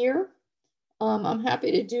interesting year. I'm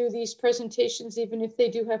happy to do these presentations, even if they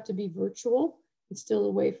do have to be virtual. It's still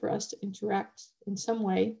a way for us to interact in some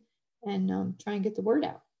way and try and get the word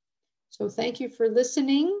out. So thank you for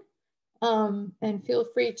listening. And feel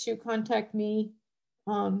free to contact me,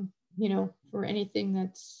 for anything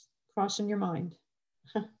that's crossing your mind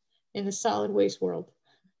in the solid waste world.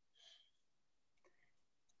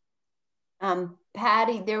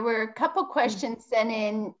 Patty, there were a couple questions sent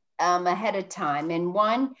in ahead of time,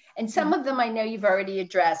 and some of them I know you've already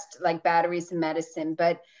addressed, like batteries and medicine,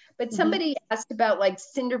 but somebody asked about like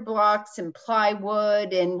cinder blocks and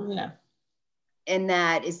plywood and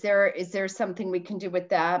that. Is there something we can do with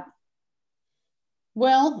that?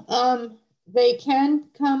 Well, they can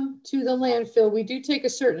come to the landfill. We do take a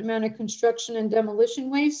certain amount of construction and demolition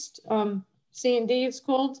waste. C&D it's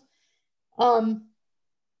called.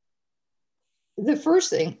 The first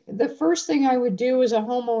thing I would do as a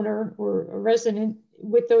homeowner or a resident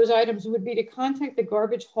with those items would be to contact the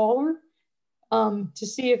garbage hauler to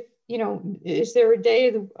see if, is there a day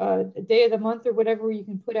of the month or whatever where you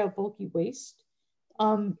can put out bulky waste.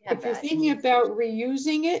 If you're thinking about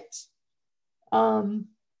reusing it,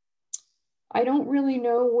 I don't really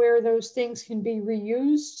know where those things can be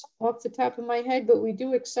reused off the top of my head, but we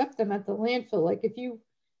do accept them at the landfill. Like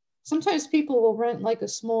sometimes people will rent like a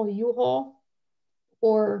small U-Haul,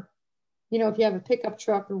 or, if you have a pickup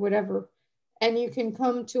truck or whatever, and you can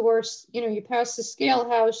come to our, you pass the scale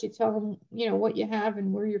house, you tell them, what you have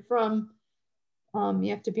and where you're from. You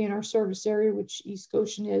have to be in our service area, which East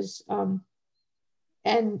Goshen is,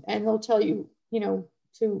 and they'll tell you,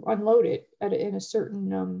 to unload it in a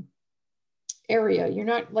certain area. You're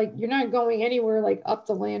not going anywhere like up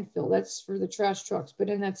the landfill. That's for the trash trucks. But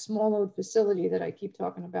in that small load facility that I keep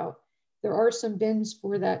talking about, there are some bins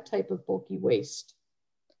for that type of bulky waste.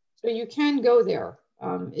 So you can go there.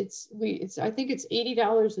 I think it's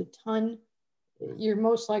 $80 a ton. You're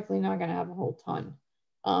most likely not going to have a whole ton.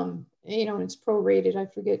 And it's prorated. I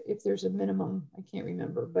forget if there's a minimum. I can't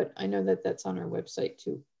remember, but I know that that's on our website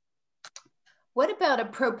too. What about a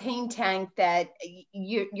propane tank that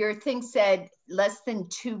your thing said less than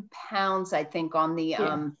 2 pounds, I think, on the,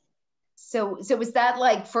 Yeah. So was that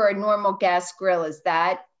like for a normal gas grill? Is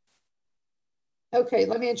that? Okay,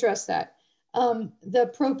 let me address that.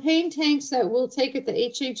 The propane tanks that we'll take at the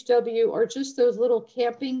HHW are just those little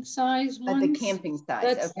camping size ones. The camping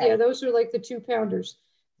size, okay. Yeah, those are like the 2 pounders.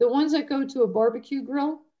 The ones that go to a barbecue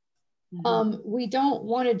grill, we don't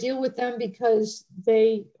want to deal with them because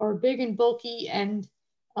they are big and bulky, and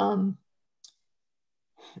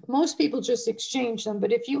most people just exchange them.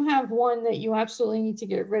 But if you have one that you absolutely need to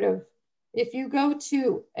get rid of, if you go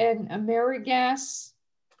to an AmeriGas,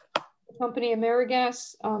 company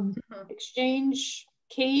AmeriGas exchange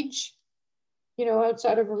cage, you know,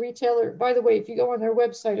 outside of a retailer. By the way, if you go on their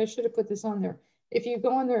website, I should have put this on there. If you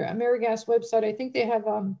go on their AmeriGas website, I think they have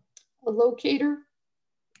a locator.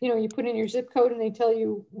 You know, you put in your zip code and they tell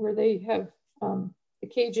you where they have the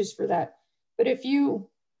cages for that. But if you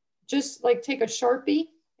just like take a Sharpie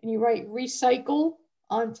and you write recycle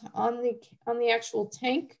on the actual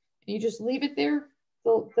tank, and you just leave it there,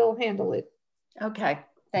 they'll handle it. Okay,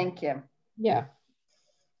 thank you. Yeah.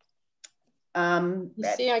 You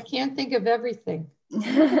see, I can't think of everything.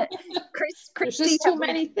 There's just too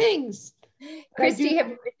many things. Christy, I do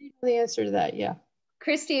know the answer to that. Yeah.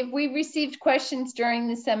 Christy, have we received questions during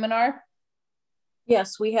the seminar?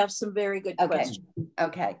 Yes, we have some very good questions.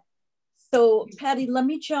 Okay. So Patti, let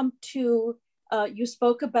me jump to, you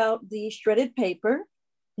spoke about the shredded paper,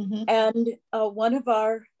 and one of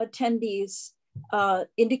our attendees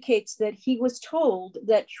indicates that he was told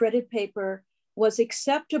that shredded paper was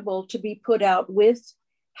acceptable to be put out with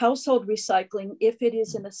household recycling if it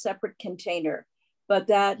is in a separate container, but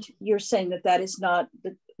that you're saying that that is not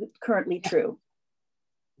currently true.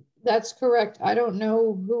 That's correct. I don't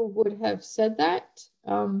know who would have said that.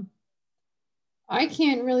 I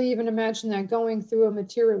can't really even imagine that going through a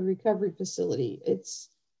material recovery facility.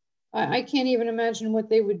 I can't even imagine what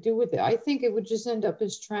they would do with it. I think it would just end up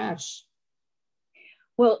as trash.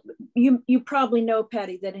 Well, you probably know,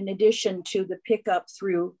 Patti, that in addition to the pickup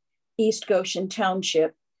through East Goshen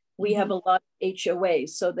Township, we have a lot of HOAs,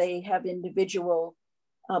 so they have individual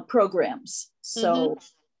programs. So,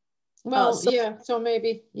 well, yeah, so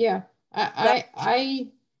maybe, yeah.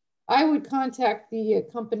 I would contact the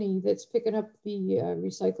company that's picking up the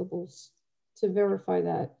recyclables to verify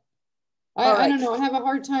that. I don't know. I have a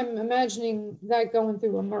hard time imagining that going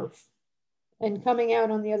through a MRF and coming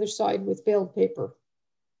out on the other side with baled paper.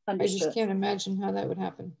 Understood. I just can't imagine how that would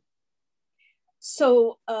happen.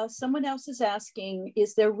 So someone else is asking,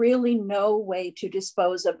 is there really no way to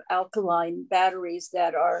dispose of alkaline batteries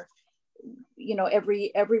that are, you know,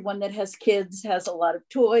 everyone that has kids has a lot of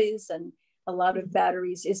toys and a lot of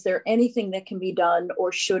batteries. Is there anything that can be done,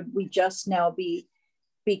 or should we just now be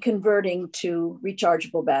converting to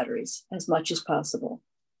rechargeable batteries as much as possible?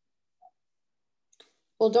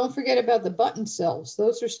 Well, don't forget about the button cells.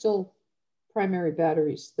 Those are still primary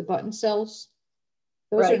batteries. The button cells,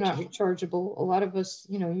 those are not rechargeable. A lot of us,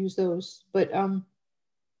 you know, use those. But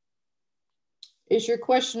is your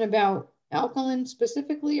question about alkaline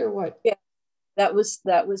specifically, or what? Yeah, that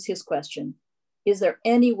was his question. Is there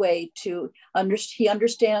any way to he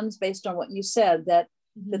understands based on what you said that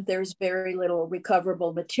that there's very little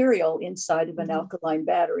recoverable material inside of an alkaline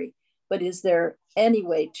battery, but is there any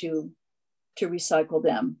way to recycle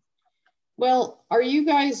them? Well, are you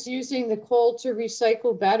guys using the call to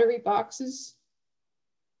recycle battery boxes?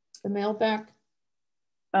 The mail back?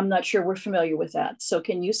 I'm not sure we're familiar with that. So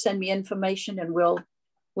can you send me information and we'll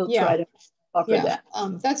try to offer that.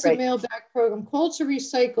 That's a mail back program. Call to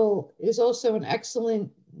Recycle is also an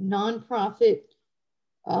excellent nonprofit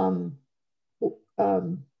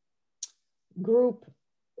group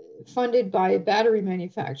funded by battery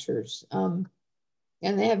manufacturers.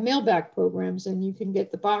 And they have mailback programs, and you can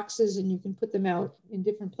get the boxes and you can put them out in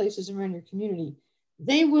different places around your community.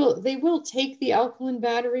 They will take the alkaline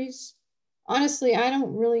batteries. Honestly, I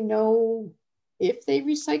don't really know if they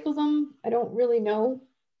recycle them. I don't really know.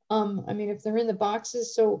 I mean, if they're in the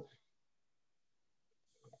boxes. So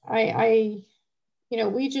you know,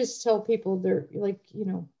 we just tell people they're like, you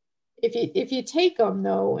know, if you take them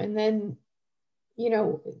though, and then, you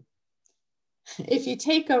know, if you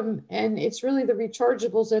take them and it's really the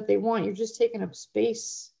rechargeables that they want, you're just taking up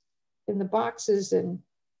space in the boxes, and,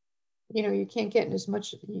 you know, you can't get as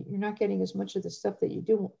much, you're not getting as much of the stuff that you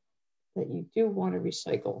do want to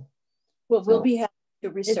recycle. Well, we'll be happy to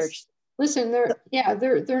research. Listen,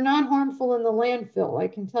 they're not harmful in the landfill. I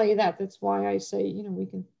can tell you that. That's why I say, you know, we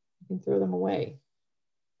can throw them away.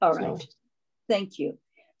 All right. Thank you.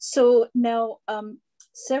 So now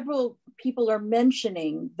several people are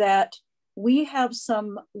mentioning that we have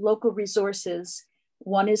some local resources.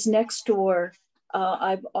 One is next door.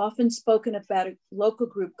 I've often spoken about a local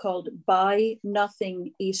group called Buy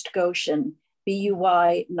Nothing East Goshen,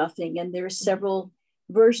 BUY Nothing, and there are several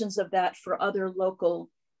versions of that for other local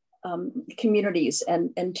communities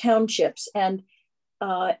and townships. And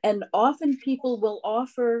often people will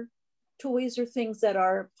offer toys or things that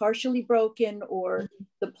are partially broken, or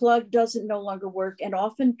the plug doesn't no longer work. And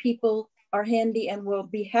often people are handy and will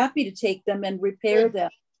be happy to take them and repair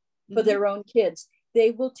them for their own kids.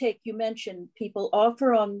 They will take, you mentioned, people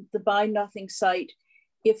offer on the Buy Nothing site,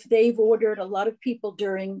 if they've ordered, a lot of people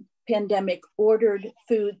during pandemic ordered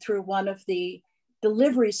food through one of the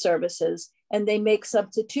delivery services, and they make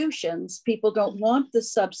substitutions. People don't want the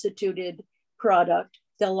substituted product.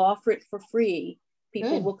 They'll offer it for free.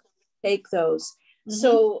 People will take those.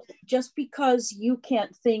 So just because you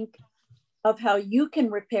can't think of how you can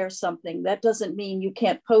repair something, that doesn't mean you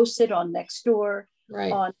can't post it on Nextdoor,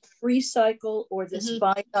 on Recycle, or this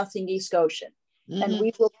Buy Nothing East Goshen. And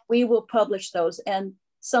we will publish those. And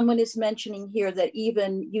someone is mentioning here that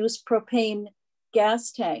even used propane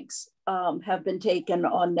gas tanks have been taken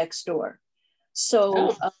on Nextdoor.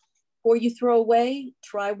 So before you throw away,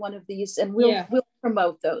 try one of these, and we'll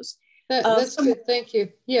promote those. That's good. Thank you.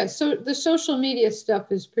 Yeah. So the social media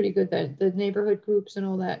stuff is pretty good. That the neighborhood groups and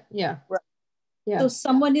all that. Yeah. Right. Yeah. So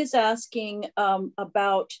someone is asking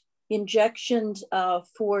about injections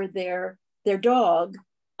for their dog.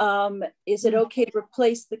 Is it okay to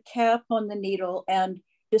replace the cap on the needle and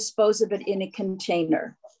dispose of it in a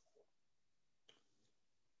container?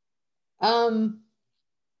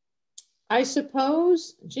 I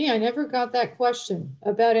suppose, gee, I never got that question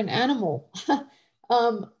about an animal.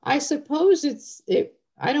 I suppose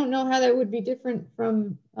I don't know how that would be different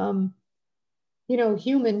from, you know,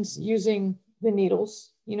 humans using the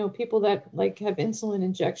needles, you know, people that like have insulin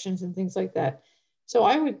injections and things like that. So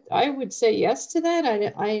I would say yes to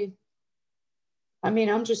that. I mean,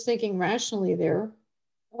 I'm just thinking rationally there.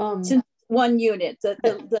 Since one unit,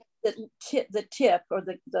 the tip or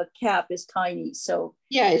the cap is tiny. So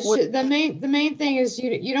yeah, the main thing is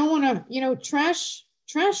you don't want to, you know, trash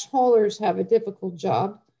haulers have a difficult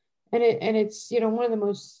job, and it's, you know, one of the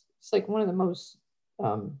most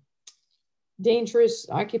dangerous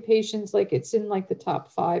occupations. Like it's in like the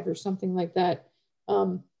top 5 or something like that.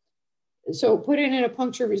 So put it in a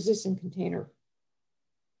puncture resistant container.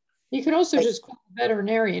 You could also just call a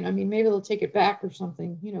veterinarian. I mean, maybe they'll take it back or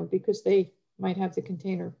something, you know, because they might have the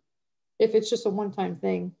container if it's just a one-time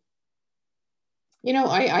thing. You know,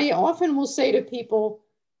 I often will say to people,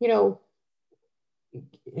 you know,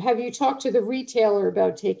 have you talked to the retailer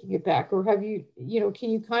about taking it back, or have you, you know,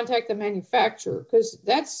 can you contact the manufacturer? Because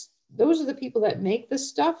those are the people that make this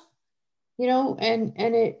stuff, you know, and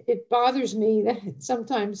it bothers me that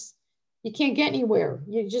sometimes you can't get anywhere.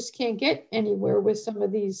 You just can't get anywhere with some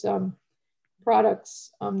of these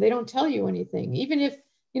products. They don't tell you anything, even if,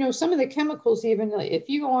 you know, some of the chemicals, even if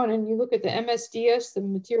you go on and you look at the MSDS, the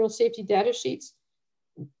material safety data sheets,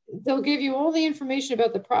 they'll give you all the information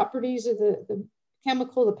about the properties of the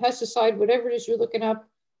chemical, the pesticide, whatever it is you're looking up,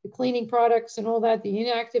 the cleaning products and all that, the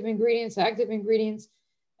inactive ingredients, active ingredients.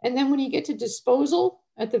 And then when you get to disposal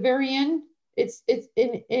at the very end, it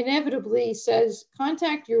inevitably says,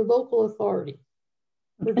 contact your local authority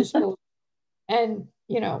for disposal. And,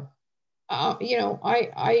 you know,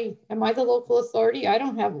 I am I the local authority? I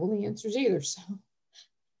don't have all the answers either. So,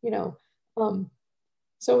 you know,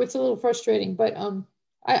 so it's a little frustrating, but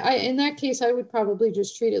I in that case, I would probably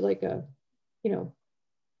just treat it like a, you know,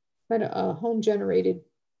 a home generated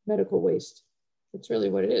medical waste. That's really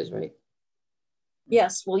what it is, right?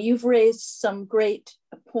 Yes, well, you've raised some great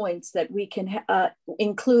points that we can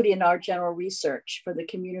include in our general research for the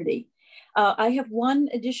community. I have one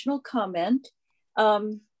additional comment.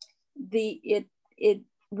 It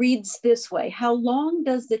reads this way: how long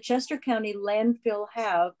does the Chester County landfill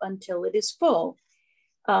have until it is full?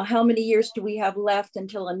 How many years do we have left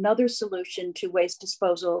until another solution to waste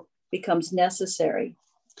disposal becomes necessary?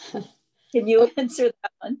 Can you answer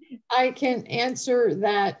that one? I can answer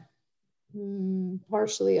that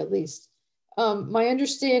partially, at least. My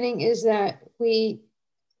understanding is that we,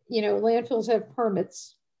 you know, landfills have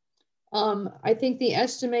permits. I think the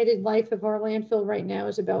estimated life of our landfill right now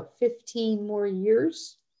is about 15 more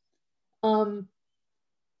years.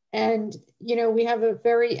 And, you know, we have a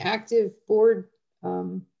very active board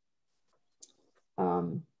who,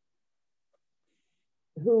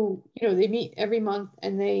 you know, they meet every month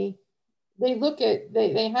and they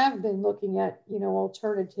have been looking at, you know,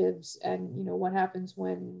 alternatives and, you know, what happens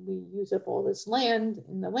when we use up all this land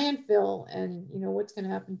in the landfill and, you know, what's going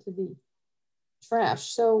to happen to the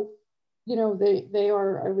trash. So you know, they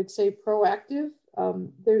are, I would say, proactive.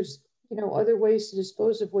 There's, you know, other ways to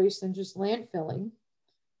dispose of waste than just landfilling.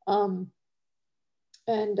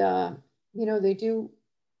 You know,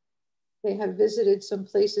 they have visited some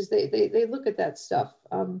places, they look at that stuff.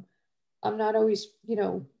 I'm not always, you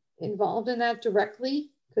know, involved in that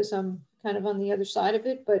directly because I'm kind of on the other side of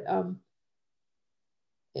it, but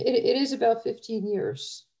it is about 15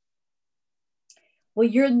 years. Well,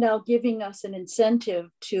 you're now giving us an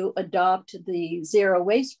incentive to adopt the zero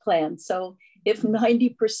waste plan. So if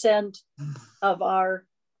 90% of our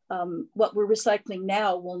what we're recycling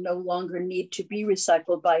now will no longer need to be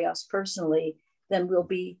recycled by us personally, then we'll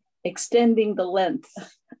be extending the length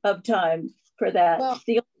of time for that. Well,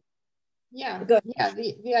 the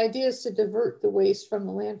idea is to divert the waste from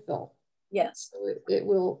the landfill. Yes. So it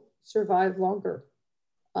will survive longer.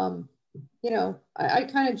 You know, I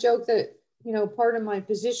kind of joke that, you know, part of my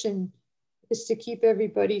position is to keep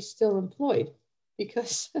everybody still employed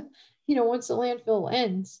because, you know, once the landfill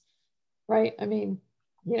ends, right? I mean,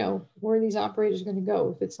 you know, where are these operators going to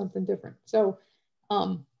go if it's something different? So,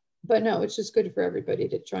 but no, it's just good for everybody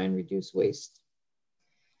to try and reduce waste.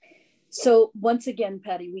 So once again,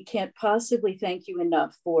 Patti, we can't possibly thank you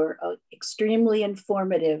enough for an extremely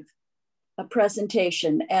informative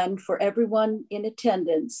presentation. And for everyone in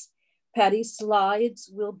attendance, Patti's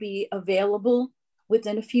slides will be available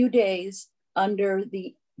within a few days under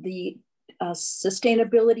the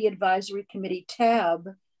Sustainability Advisory Committee tab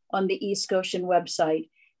on the East Goshen website,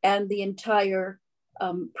 and the entire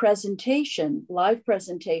presentation, live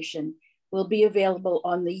presentation, will be available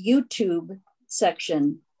on the YouTube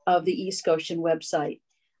section of the East Goshen website.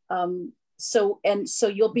 So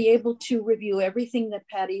you'll be able to review everything that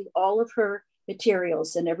Patti, all of her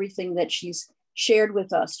materials and everything that she's shared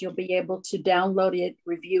with us. You'll be able to download it,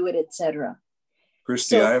 review it, etc.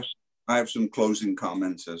 Christy, so, I have some closing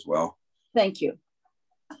comments as well. Thank you.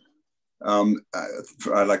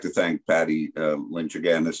 I'd like to thank Patti Lynch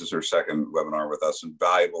again. This is her second webinar with us, and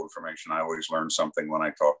valuable information. I always learn something when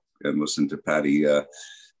I talk and listen to Patti.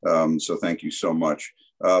 So thank you so much.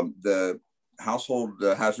 The Household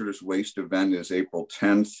Hazardous Waste Event is April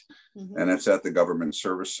 10th, and it's at the Government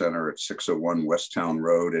Service Center at 601 West Town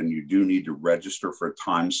Road. And you do need to register for a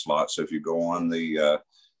time slot. So if you go on the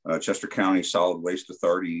Chester County Solid Waste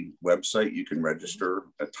Authority website, you can register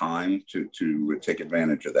a time to take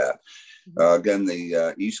advantage of that. Again,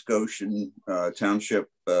 the East Goshen Township,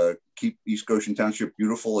 Keep East Goshen Township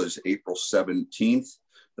Beautiful is April 17th.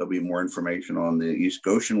 There'll be more information on the East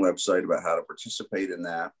Goshen website about how to participate in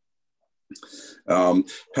that.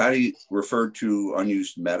 Patti referred to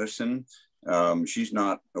unused medicine. She's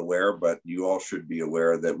not aware, but you all should be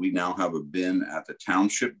aware that we now have a bin at the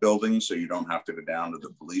Township building, so you don't have to go down to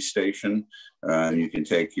the police station. You can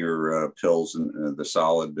take your pills and the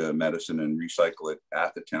solid medicine and recycle it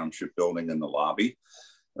at the Township building in the lobby.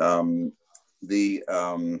 The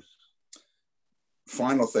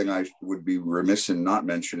final thing I would be remiss in not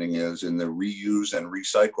mentioning is in the reuse and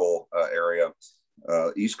recycle area,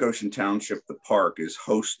 East Goshen Township, the park, is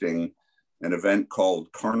hosting an event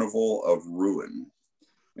called Carnival of Ruin.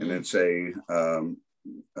 And it's a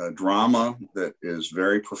drama that is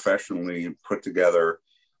very professionally put together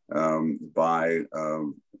by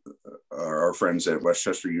our friends at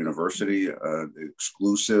Westchester University. The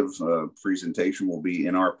exclusive presentation will be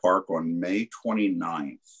in our park on May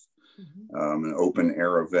 29th, an open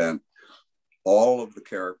air event. All of the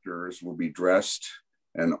characters will be dressed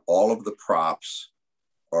and all of the props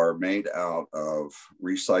are made out of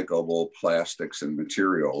recyclable plastics and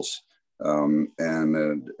materials,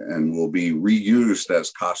 and will be reused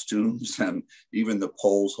as costumes. And even the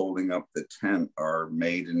poles holding up the tent are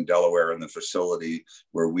made in Delaware in the facility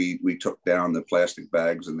where we took down the plastic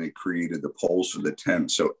bags and they created the poles for the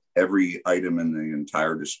tent. So every item in the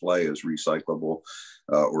entire display is recyclable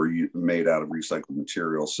or made out of recycled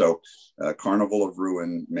material. So Carnival of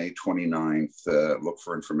Ruin, May 29th. Look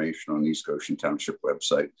for information on the East Goshen Township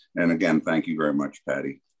website. And again, thank you very much,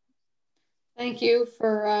 Patti. Thank you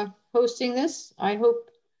for hosting this. I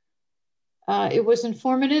hope it was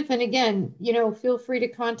informative. And again, you know, feel free to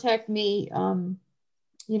contact me,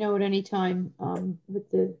 you know, at any time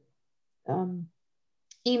with the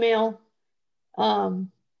email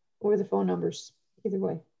or the phone numbers, either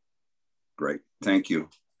way. Great. Thank you.